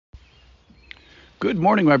Good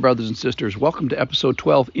morning, my brothers and sisters. Welcome to episode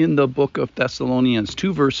 12 in the book of Thessalonians.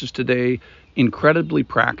 2 verses today, incredibly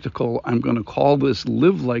practical. I'm going to call this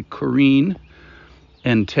Live Like Corrine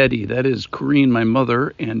and Teddy. That is Corrine, my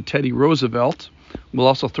mother, and Teddy Roosevelt. We'll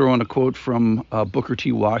also throw in a quote from Booker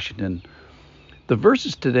T. Washington. The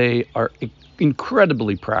verses today are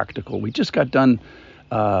incredibly practical. We just got done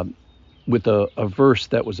with a verse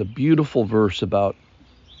that was a beautiful verse about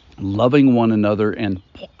loving one another, and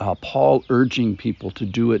Paul urging people to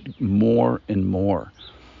do it more and more.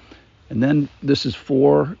 And then this is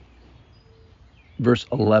 4 verse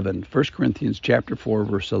 11, 1 Corinthians chapter 4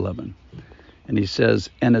 verse 11. And he says,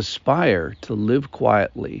 and aspire to live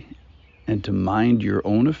quietly and to mind your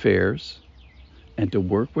own affairs and to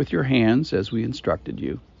work with your hands as we instructed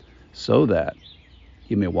you, so that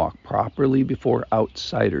you may walk properly before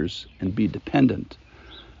outsiders and be dependent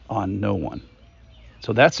on no one.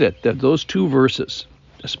 So that's it. Those 2 verses.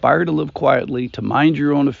 Aspire to live quietly, to mind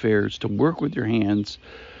your own affairs, to work with your hands,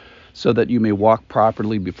 so that you may walk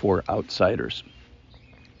properly before outsiders.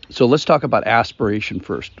 So let's talk about aspiration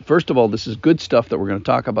first. First of all, this is good stuff that we're going to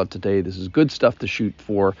talk about today. This is good stuff to shoot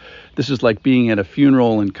for. This is like being at a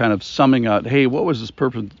funeral and kind of summing out, hey, what was this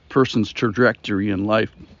person's trajectory in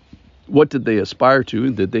life? What did they aspire to,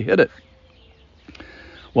 and did they hit it?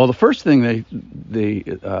 Well, the first thing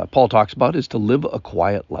Paul talks about is to live a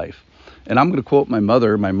quiet life. And I'm going to quote my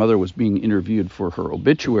mother. My mother was being interviewed for her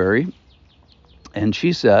obituary, and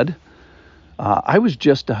she said, I was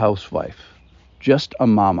just a housewife, just a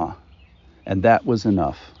mama, and that was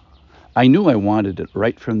enough. I knew I wanted it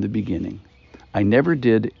right from the beginning. I never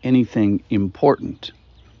did anything important,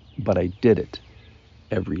 but I did it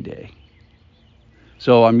every day.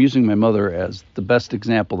 So I'm using my mother as the best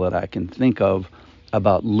example that I can think of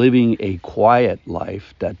about living a quiet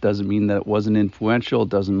life. That doesn't mean that it wasn't influential. It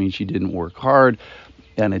doesn't mean she didn't work hard,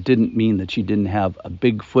 and it didn't mean that she didn't have a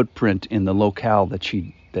big footprint in the locale that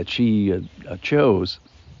she chose.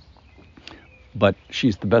 But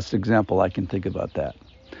she's the best example I can think about that.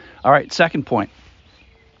 All right, second point: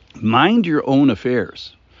 mind your own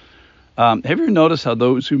affairs. Have you ever noticed how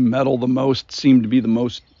those who meddle the most seem to be the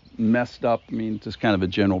most messed up? I mean, just kind of a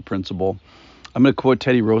general principle. I'm going to quote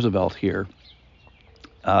Teddy Roosevelt here.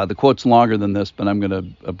 The quote's longer than this, but I'm going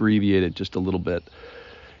to abbreviate it just a little bit.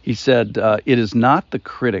 He said, it is not the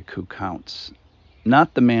critic who counts,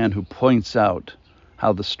 not the man who points out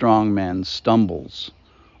how the strong man stumbles,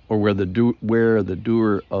 or where the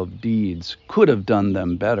doer of deeds could have done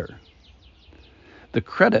them better. The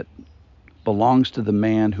credit belongs to the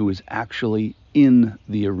man who is actually in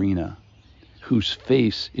the arena, whose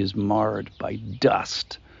face is marred by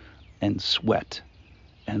dust and sweat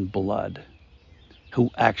and blood, who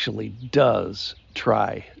actually does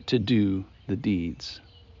try to do the deeds.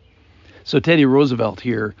 So Teddy Roosevelt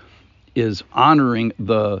here is honoring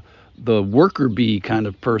the worker bee kind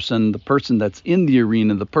of person, the person that's in the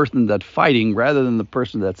arena, the person that's fighting, rather than the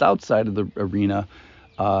person that's outside of the arena,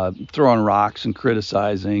 throwing rocks and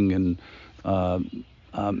criticizing and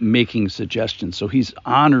making suggestions. So he's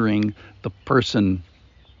honoring the person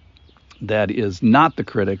that is not the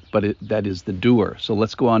critic, but that is the doer. So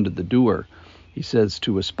let's go on to the doer. He says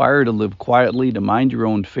to aspire to live quietly, to mind your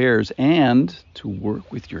own affairs, and to work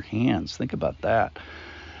with your hands. Think about that.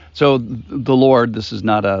 So the Lord, this is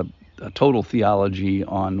not a total theology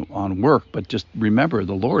on work, but just remember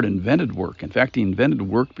the Lord invented work. In fact, he invented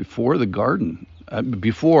work before the garden,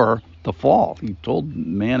 before the fall. He told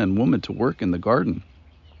man and woman to work in the garden.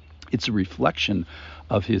 It's a reflection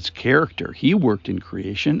of his character. He worked in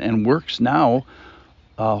creation and works now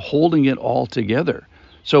holding it all together.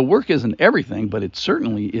 So work isn't everything, but it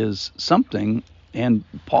certainly is something. And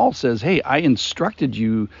Paul says, hey, I instructed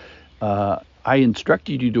you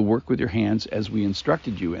to work with your hands as we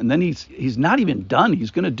instructed you. And then he's not even done.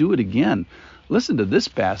 He's going to do it again. Listen to this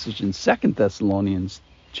passage in 2 Thessalonians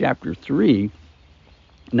chapter 3.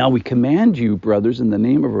 Now we command you, brothers, in the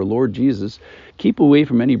name of our Lord Jesus, keep away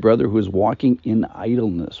from any brother who is walking in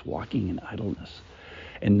idleness,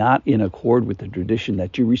 and not in accord with the tradition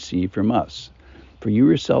that you received from us. For you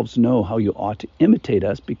yourselves know how you ought to imitate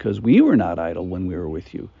us, because we were not idle when we were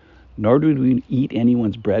with you, nor did we eat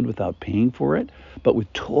anyone's bread without paying for it, but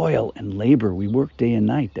with toil and labor we work day and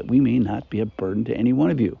night, that we may not be a burden to any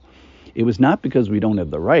one of you. It was not because we don't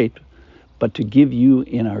have the right, but to give you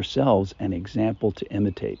in ourselves an example to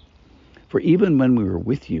imitate. For even when we were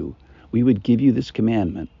with you, we would give you this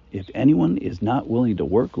commandment: if anyone is not willing to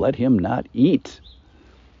work, let him not eat.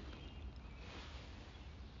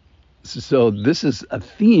 So this is a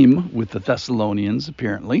theme with the Thessalonians,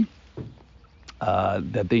 apparently.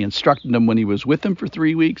 that they instructed him when he was with them for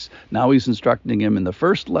 3 weeks. Now he's instructing him in the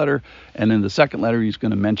first letter, and in the second letter he's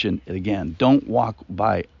going to mention it again. Don't walk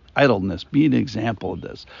by idleness. Be an example of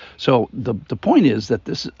this. So the point is that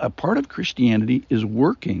this a part of Christianity is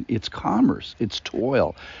working. It's commerce, it's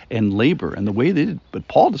toil and labor, and the way but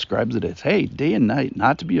Paul describes it as, hey, day and night,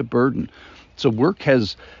 not to be a burden. So work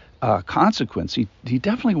has consequence. He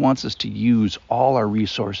definitely wants us to use all our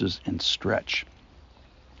resources and stretch.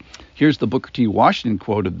 Here's the Booker T. Washington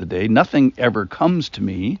quote of the day: "Nothing ever comes to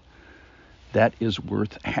me that is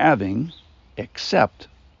worth having except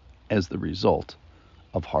as the result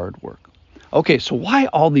of hard work." Okay, so why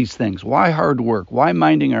all these things? Why hard work? Why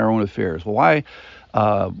minding our own affairs? Why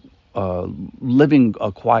living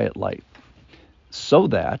a quiet life? So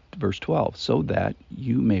that, verse 12, so that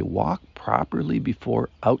you may walk properly before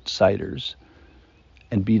outsiders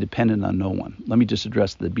and be dependent on no one. Let me just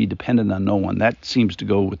address the be dependent on no one. That seems to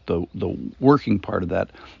go with the working part of that.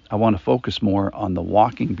 I want to focus more on the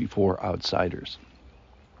walking before outsiders.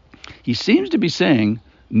 He seems to be saying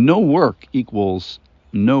no work equals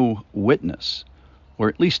no witness, or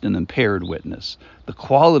at least an impaired witness. The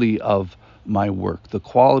quality of my work, the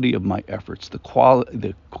quality of my efforts, the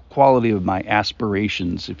quality of my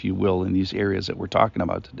aspirations, if you will, in these areas that we're talking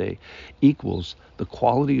about today, equals the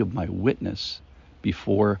quality of my witness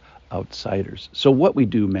before outsiders. So what we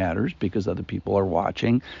do matters because other people are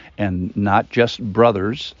watching, and not just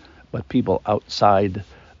brothers, but people outside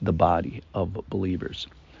the body of believers.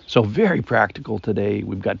 So very practical today.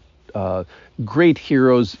 We've got great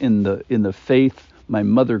heroes in the faith. My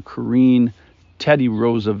mother, Corrine, Teddy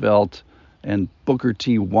Roosevelt, and Booker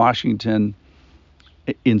T. Washington,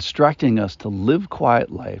 instructing us to live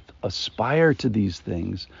quiet life, aspire to these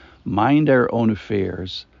things, mind our own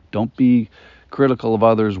affairs, don't be critical of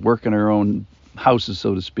others, work in our own houses,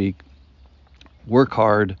 so to speak, work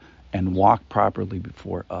hard, and walk properly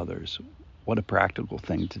before others. What a practical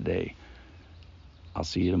thing today. I'll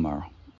see you tomorrow.